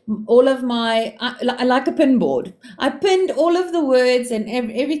all of my, like a pin board. I pinned all of the words and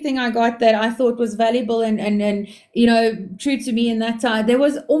everything I got that I thought was valuable and true to me in that time. There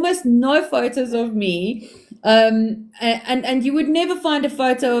was almost no photos of me. And you would never find a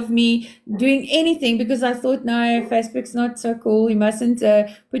photo of me doing anything because I thought, no, Facebook's not so cool. You mustn't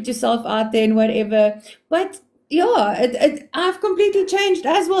put yourself out there and whatever. But yeah, I've completely changed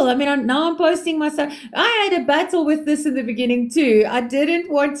as well. I mean, now I'm posting myself. I had a battle with this in the beginning too. I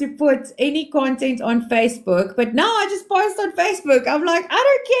didn't want to put any content on Facebook, but now I just post on Facebook. I'm like, I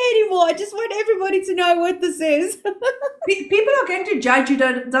don't care anymore. I just want everybody to know what this is. People are going to judge you.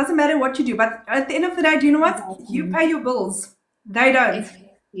 It doesn't matter what you do. But at the end of the day, do you know what? You pay your bills. They don't.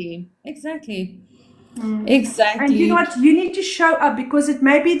 Exactly. Exactly. And you know what? You need to show up because it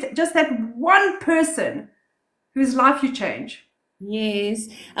may be just that one person whose life you change. Yes.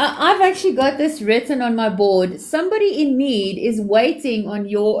 I've actually got this written on my board. Somebody in need is waiting on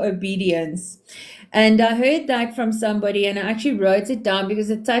your obedience. And I heard that from somebody and I actually wrote it down because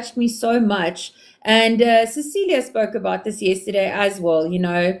it touched me so much. And Cecilia spoke about this yesterday as well.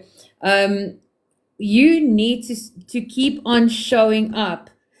 Um, you need to keep on showing up,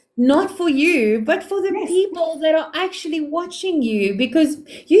 not for you, but for the Yes. people that are actually watching you, because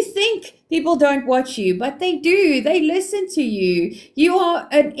you think people don't watch you, but they do. They listen to you. You are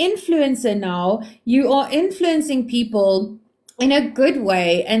an influencer now. You are influencing people in a good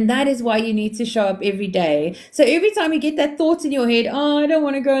way, and that is why you need to show up every day. So every time you get that thought in your head, oh, I don't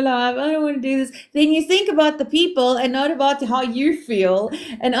want to go live, I don't want to do this, then you think about the people and not about how you feel.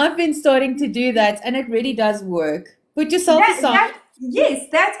 And I've been starting to do that, and it really does work. Put yourself aside. Yes,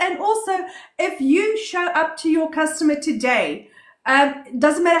 that, and also if you show up to your customer today,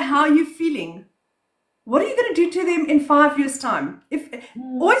 doesn't matter how you're feeling. What are you going to do to them in 5 years' time? If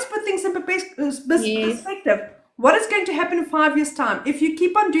always put things in perspective. What is going to happen in 5 years' time if you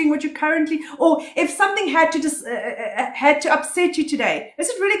keep on doing what you currently, or if something had to upset you today? Is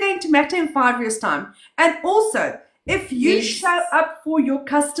it really going to matter in 5 years' time? And also, if you show up for your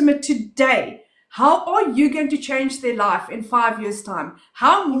customer today, how are you going to change their life in 5 years' time?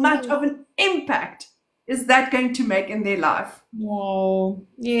 How much of an impact is that going to make in their life? Wow.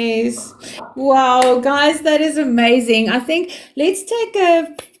 Yes. Wow, guys, that is amazing. I think let's take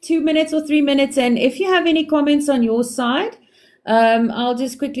 2 minutes or 3 minutes, and if you have any comments on your side, I'll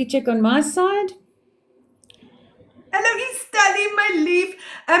just quickly check on my side. Hello, Estelle, my leaf.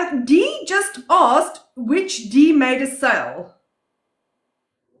 D just asked which D made a sale.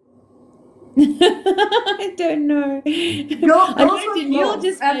 I don't know. I know Danielle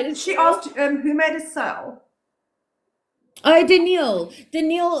just made a she sale. asked who made a sale. Oh, Danielle,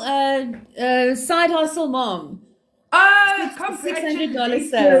 side hustle mom. Oh, $600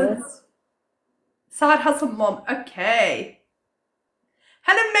 sale. Side hustle mom. Okay.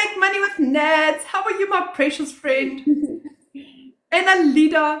 Hello, make money with Nads. How are you, my precious friend? And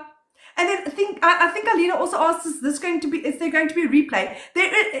Alida. And then I think Alina also asked, is there going to be replay?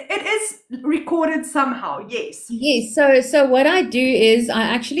 It is recorded somehow, yes. Yes, so what I do is I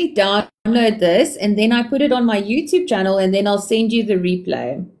actually download this and then I put it on my YouTube channel, and then I'll send you the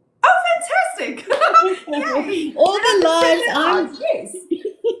replay. Oh, fantastic. Yay. All the lives,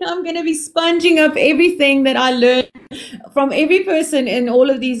 I'm going to be sponging up everything that I learned from every person in all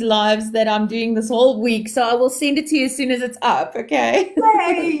of these lives that I'm doing this whole week. So I will send it to you as soon as it's up, okay?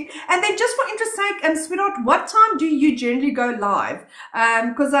 Yay! And then just for interest sake, sweetheart, what time do you generally go live?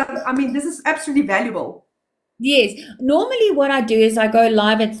 Because I mean, this is absolutely valuable. Yes. Normally what I do is I go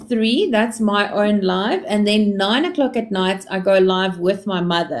live at 3. That's my own live. And then 9 o'clock at night, I go live with my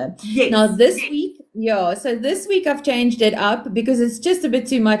mother. Yes. Now this week, so this week I've changed it up because it's just a bit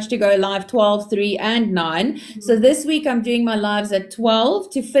too much to go live 12, 3, and 9. So this week I'm doing my lives at 12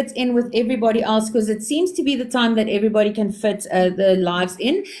 to fit in with everybody else, because it seems to be the time that everybody can fit the lives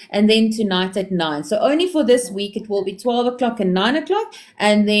in. And then tonight at 9. So only for this week it will be 12 o'clock and 9 o'clock.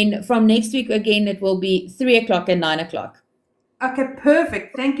 And then from next week again it will be 3 o'clock and 9 o'clock. Okay,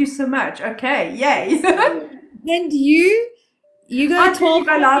 perfect. Thank you so much. Okay, yay. And you go 12. I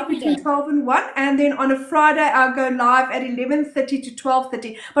go live between 12 and 1, and then on a Friday I'll go live at 11:30 to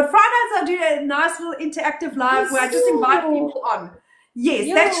 12:30. But Fridays I do a nice little interactive live where I just invite people on.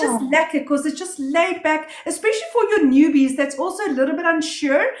 Yes, that's just lekker, because it's just laid back, especially for your newbies that's also a little bit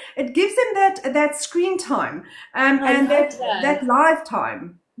unsure. It gives them that screen time and that live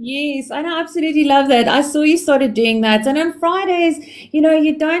time. Yes, I absolutely love that. I saw you started doing that. And on Fridays, you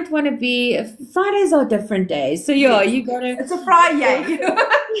don't want to be, Fridays are different days. So you got to. It's a Friday.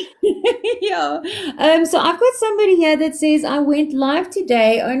 So I've got somebody here that says, I went live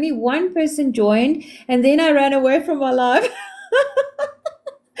today. Only one person joined, and then I ran away from my live.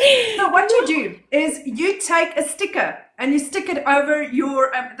 So what you do is you take a sticker and you stick it over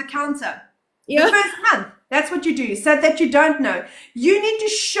your the counter. The first month. That's what you do, so that you don't know. You need to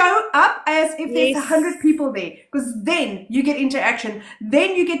show up as if there's 100 people there, because then you get interaction.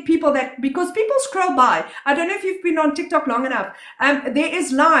 Then you get people because people scroll by. I don't know if you've been on TikTok long enough. There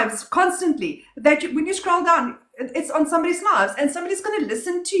is lives constantly that when you scroll down, it's on somebody's lives, and somebody's going to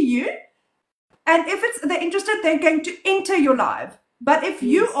listen to you. And if they're interested, they're going to enter your live. But if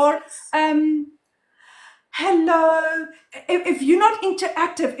you are, hello, if you're not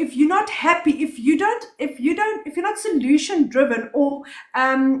interactive, if you're not happy, if you're not solution driven or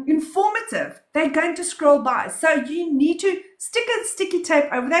informative, they're going to scroll by. So you need to stick a sticky tape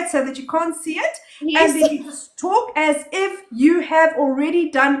over that so that you can't see it. Yes. And then you just talk as if you have already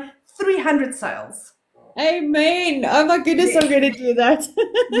done 300 sales. Amen. Oh my goodness, I'm Yes. going to do that.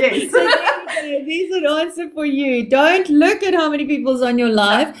 Yes. So there you go. There's an answer for you. Don't look at how many people's on your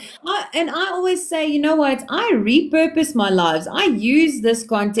live. And I always say, you know what? I repurpose my lives. I use this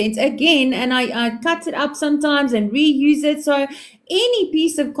content again and I cut it up sometimes and reuse it. So any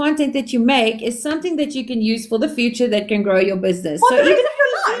piece of content that you make is something that you can use for the future that can grow your business. For So the even rest if of your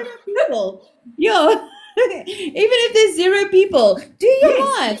there's life. 0 people, yeah. Even if there's 0 people, do your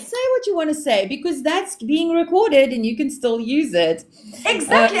Yes. live. Say what you want to say because that's being recorded and you can still use it.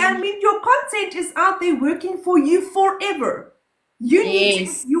 Exactly. I Um, mean, your content is out there working for you forever. You need to, if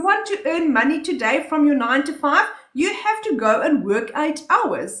yes. you want to earn money today from your 9 to 5, you have to go and work 8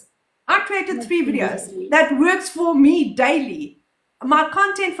 hours. I created 3 videos Absolutely. that works for me daily. My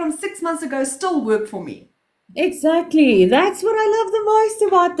content from 6 months ago still work for me. Exactly. That's what I love the most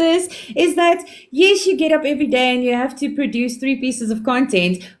about this is that yes, you get up every day and you have to produce 3 pieces of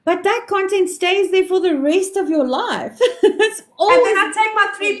content, but that content stays there for the rest of your life. It's And then always I take my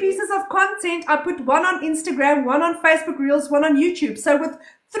there for 3 pieces you. of content, I put one on Instagram, one on Facebook Reels, one on YouTube. So with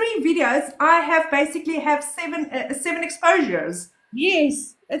 3 videos, I have basically have seven exposures.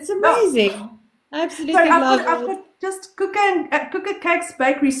 Yes, it's Oh, amazing. I so absolutely love I've it. put just Cooker Cakes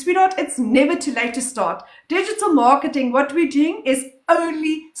Bakery, sweetheart. It's never too late to start. Digital marketing, what we're doing is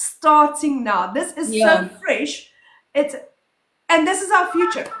only starting now. This is so Yeah. fresh. It's And this is our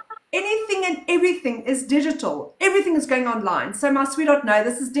future. Anything and everything is digital. Everything is going online. So my sweetheart, no,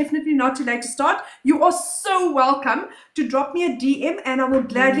 this is definitely not too late to start. You are so welcome to drop me a DM and I will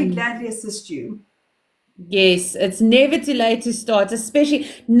gladly assist you. Yes, it's never too late to start, especially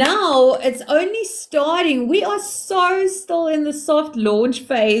now it's only starting. We are so still in the soft launch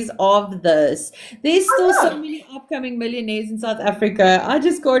phase of this. There's I still so know. many upcoming millionaires in South Africa. I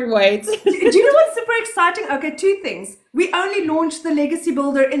just can't wait. Do you know what's super exciting? Okay, 2 things. We only launched the Legacy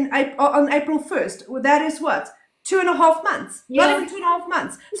Builder on April 1st. Well, that is what? 2.5 months. Not Yeah, even 2.5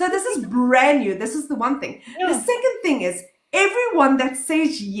 months. So this is brand new. This is the one thing. The yeah. second thing is everyone that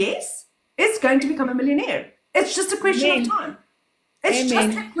says yes is going to become a millionaire. It's just a question of Amen. time. It's just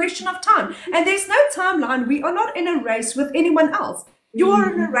a Amen. question of time. And there's no timeline. We are not in a race with anyone else. You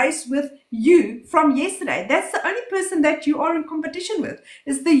are in a Mm, race with you from yesterday. That's the only person that you are in competition with,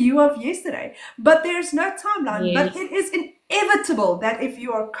 is the you of yesterday. But there's no timeline. But yes. it is inevitable that if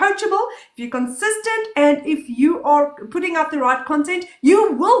you are coachable, if you're consistent, and if you are putting out the right content,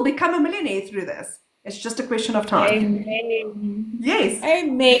 you will become a millionaire through this. It's just a question of time. Amen. Yes.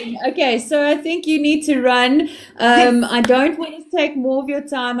 Amen. Okay, so I think you need to run. Yes. I don't want to take more of your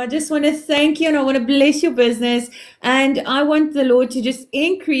time. I just want to thank you and I want to bless your business. And I want the Lord to just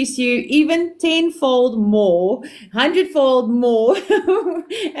increase you even tenfold more, hundredfold more.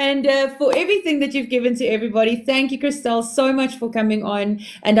 And for everything that you've given to everybody, thank you, Cristelle, so much for coming on.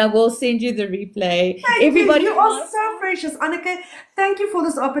 And I will send you the replay. Thank you. Everybody You are else, so precious, Anneke. Thank you for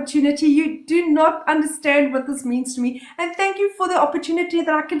this opportunity. You do not understand what this means to me. And thank you for the opportunity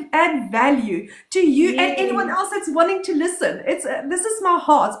that I can add value to you and anyone yes. else that's wanting to listen. This is my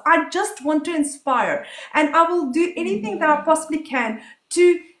heart. I just want to inspire, and I will do anything that I possibly can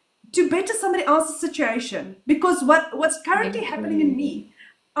to better somebody else's situation. Because what's currently happening in Amen. me,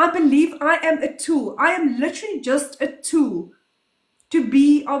 I believe I am a tool. I am literally just a tool to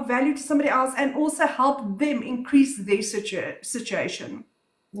be of value to somebody else and also help them increase their situation.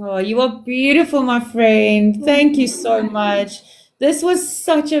 Oh, you are beautiful, my friend. Thank you so much. This was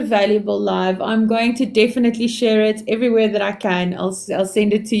such a valuable live. I'm going to definitely share it everywhere that I can. I'll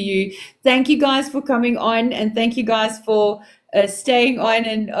send it to you. Thank you guys for coming on, and thank you guys for staying on.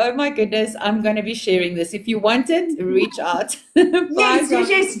 And oh my goodness, I'm going to be sharing this. If you want it, reach out. Bye, Yes, yes, guys.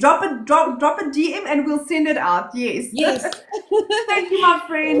 yes. Drop a DM and we'll send it out. Yes. Yes. Thank you, my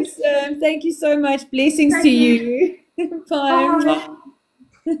friend. Awesome. Thank you so much. Blessings to Thank you. you. Bye.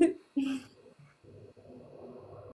 Bye.